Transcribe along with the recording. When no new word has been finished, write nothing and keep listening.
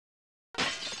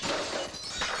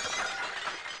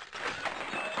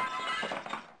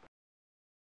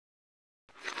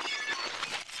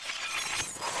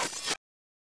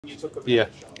Yeah.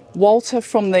 Walter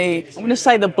from the, I'm going to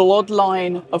say the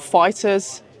bloodline of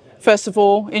fighters. First of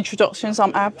all, introductions,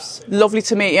 I'm Abs. Lovely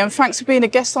to meet you, and thanks for being a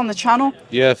guest on the channel.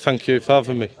 Yeah, thank you for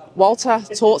having me. Walter,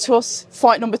 talk to us.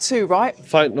 Fight number 2, right?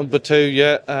 Fight number 2,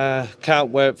 yeah. Can't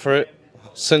wait for it.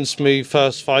 Since my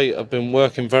first fight, I've been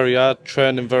working very hard,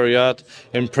 training very hard,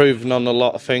 improving on a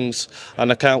lot of things,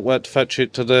 and I can't wait to fetch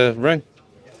it to the ring.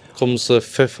 Comes the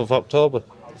 5th of October.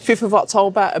 5th of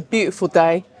October, a beautiful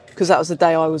day, because that was the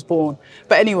day I was born.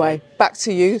 But anyway, back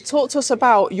to you. Talk to us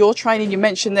about your training. You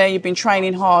mentioned there you've been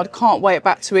training hard. Can't wait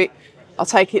back to it. I'll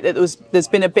take it that there's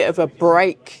been a bit of a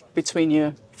break between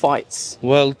your fights.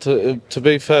 Well, to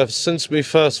be fair, since my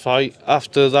first fight,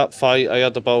 after that fight, I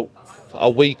had about a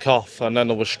week off, and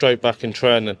then I was straight back in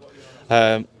training.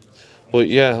 But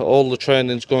yeah, all the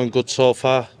training's going good so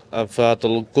far. I've had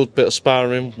a good bit of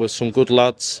sparring with some good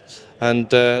lads,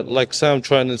 and like I say, I'm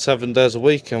training 7 days a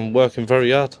week and working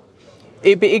very hard.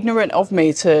 It'd be ignorant of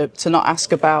me to not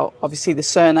ask about, obviously, the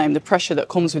surname, the pressure that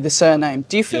comes with the surname.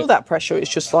 Do you feel that pressure? It's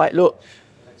just like, look,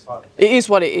 it is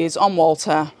what it is. I'm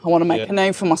Walter. I want to make a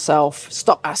name for myself.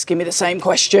 Stop asking me the same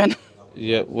question.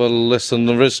 Yeah, well, listen,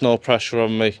 there is no pressure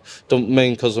on me. Don't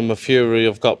mean because I'm a Fury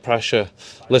I've got pressure.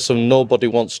 Listen, nobody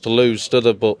wants to lose, do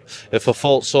they? But if I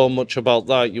thought so much about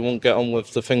that, you won't get on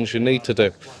with the things you need to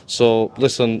do. So,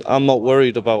 listen, I'm not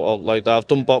worried about it like that. I've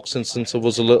done boxing since I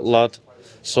was a little lad.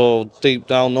 So, deep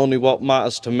down, only what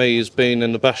matters to me is being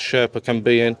in the best shape I can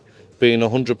be in, being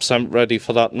 100% ready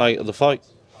for that night of the fight.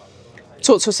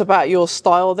 Talk to us about your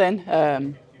style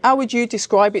then. How would you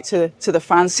describe it to the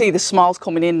fans? See the smiles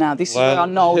coming in now. This is where I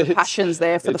know the passion's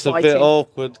there for the fighting. It's a bit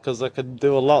awkward because I can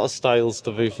do a lot of styles,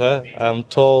 to be fair. I'm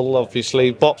tall, obviously.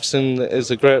 Boxing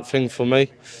is a great thing for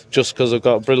me, just because I've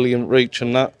got a brilliant reach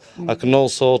and that. I can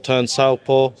also turn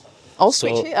southpaw. Oh,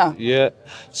 switch hitter. Yeah.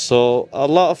 So a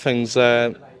lot of things.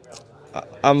 I'm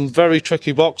a very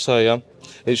tricky boxer, I am.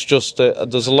 It's just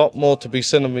there's a lot more to be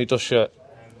seen of me just yet.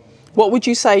 What would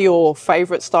you say your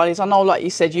favourite style is? I know, like you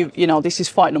said, you know, this is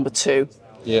fight number 2.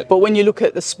 Yeah. But when you look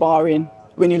at the sparring,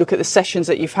 when you look at the sessions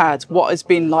that you've had, what has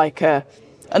been like a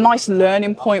nice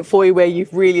learning point for you where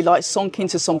you've really like sunk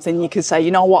into something you could say,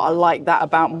 you know what, I like that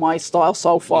about my style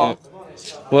so far?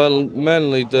 Yeah. Well,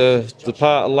 mainly the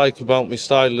part I like about my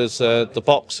style is the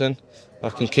boxing.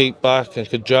 I can keep back, I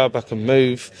can jab, I can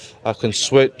move, I can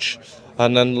switch.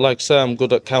 And then, like I say, I'm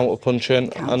good at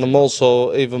counter-punching, and I'm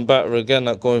also even better again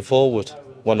at going forward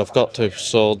when I've got to.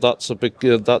 So that's a big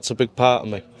part of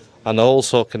me. And I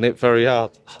also can hit very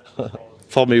hard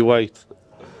for my weight.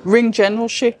 Ring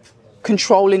generalship,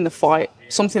 controlling the fight,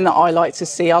 something that I like to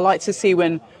see. I like to see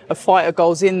when a fighter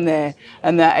goes in there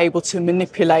and they're able to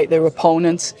manipulate their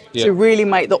opponent to really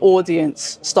make the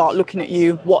audience start looking at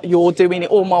you, what you're doing.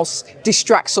 It almost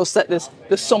distracts us that there's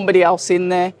somebody else in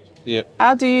there. Yeah.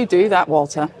 How do you do that,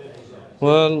 Walter?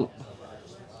 Well,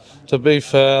 to be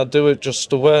fair, I do it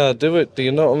just the way I do it. Do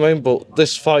you know what I mean? But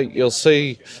this fight, you'll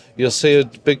see a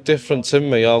big difference in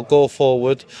me. I'll go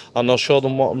forward and I'll show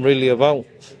them what I'm really about.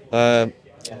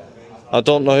 I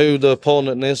don't know who the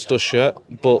opponent is just yet,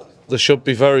 but they should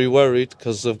be very worried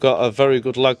because they've got a very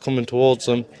good lad coming towards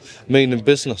them, meaning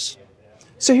business.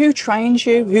 So who trains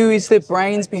you? Who is the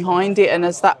brains behind it? And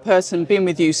has that person been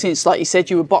with you since, like you said,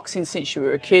 you were boxing since you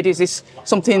were a kid? Is this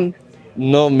something?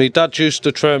 No, my dad used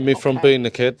to train me from being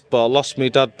a kid, but I lost my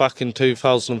dad back in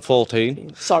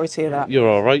 2014. Sorry to hear that. You're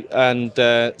all right. And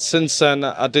since then,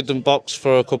 I didn't box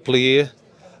for a couple of years.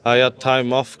 I had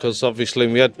time off because obviously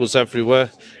my head was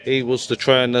everywhere. He was the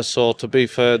trainer, so to be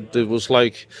fair, it was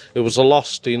a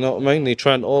loss, do you know what I mean? He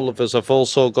trained all of us. I've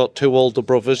also got 2 older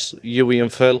brothers, Huey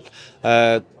and Phil.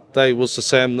 They was the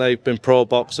same, they've been pro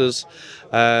boxers.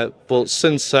 But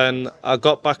since then, I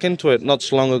got back into it not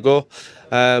so long ago.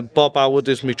 Bob Howard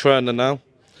is my trainer now,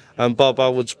 and Bob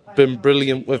Howard's been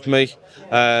brilliant with me.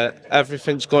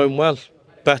 Everything's going well.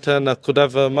 Better than I could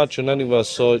ever imagine anywhere,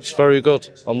 so it's very good.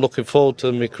 I'm looking forward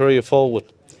to my career forward.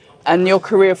 And your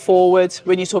career forward,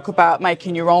 when you talk about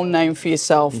making your own name for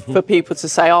yourself, for people to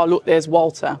say, oh, look, there's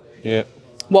Walter. Yeah.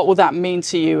 What will that mean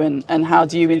to you, and how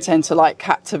do you intend to like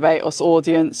captivate us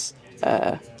audience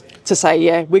to say,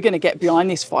 yeah, we're going to get behind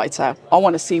this fighter. I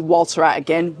want to see Walter out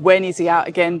again. When is he out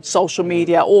again? Social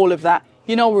media, all of that.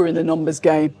 You know we're in the numbers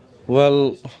game.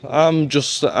 Well, I'm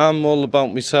all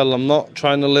about myself. I'm not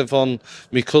trying to live on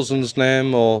my cousin's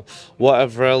name or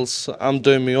whatever else. I'm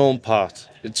doing my own part.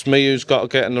 It's me who's got to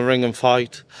get in the ring and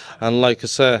fight. And like I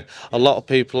say, a lot of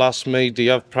people ask me, do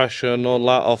you have pressure and all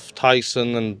that off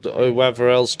Tyson and whoever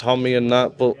else, Tommy and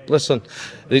that? But listen,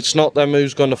 it's not them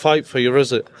who's going to fight for you,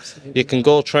 is it? You can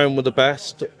go train with the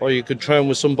best, or you could train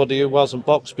with somebody who hasn't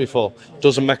boxed before.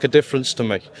 Doesn't make a difference to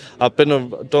me.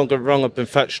 Don't get me wrong, I've been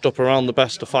fetched up around the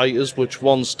best of fighters, which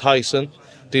one's Tyson.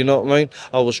 Do you know what I mean?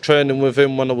 I was training with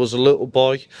him when I was a little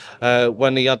boy,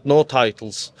 when he had no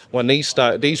titles, when he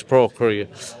started his pro career.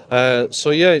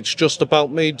 So yeah, it's just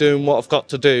about me doing what I've got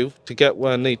to do to get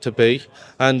where I need to be,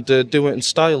 and do it in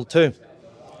style too.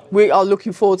 We are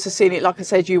looking forward to seeing it. Like I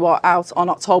said, you are out on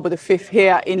October the 5th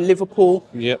here in Liverpool.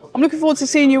 Yep. I'm looking forward to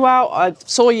seeing you out. I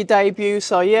saw your debut,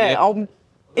 so yeah, Yep. I'm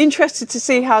interested to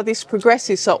see how this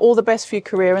progresses. So all the best for your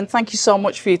career, and thank you so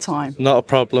much for your time. Not a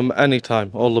problem,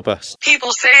 anytime, all the best.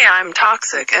 People say I'm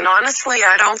toxic, and honestly,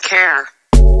 I don't care.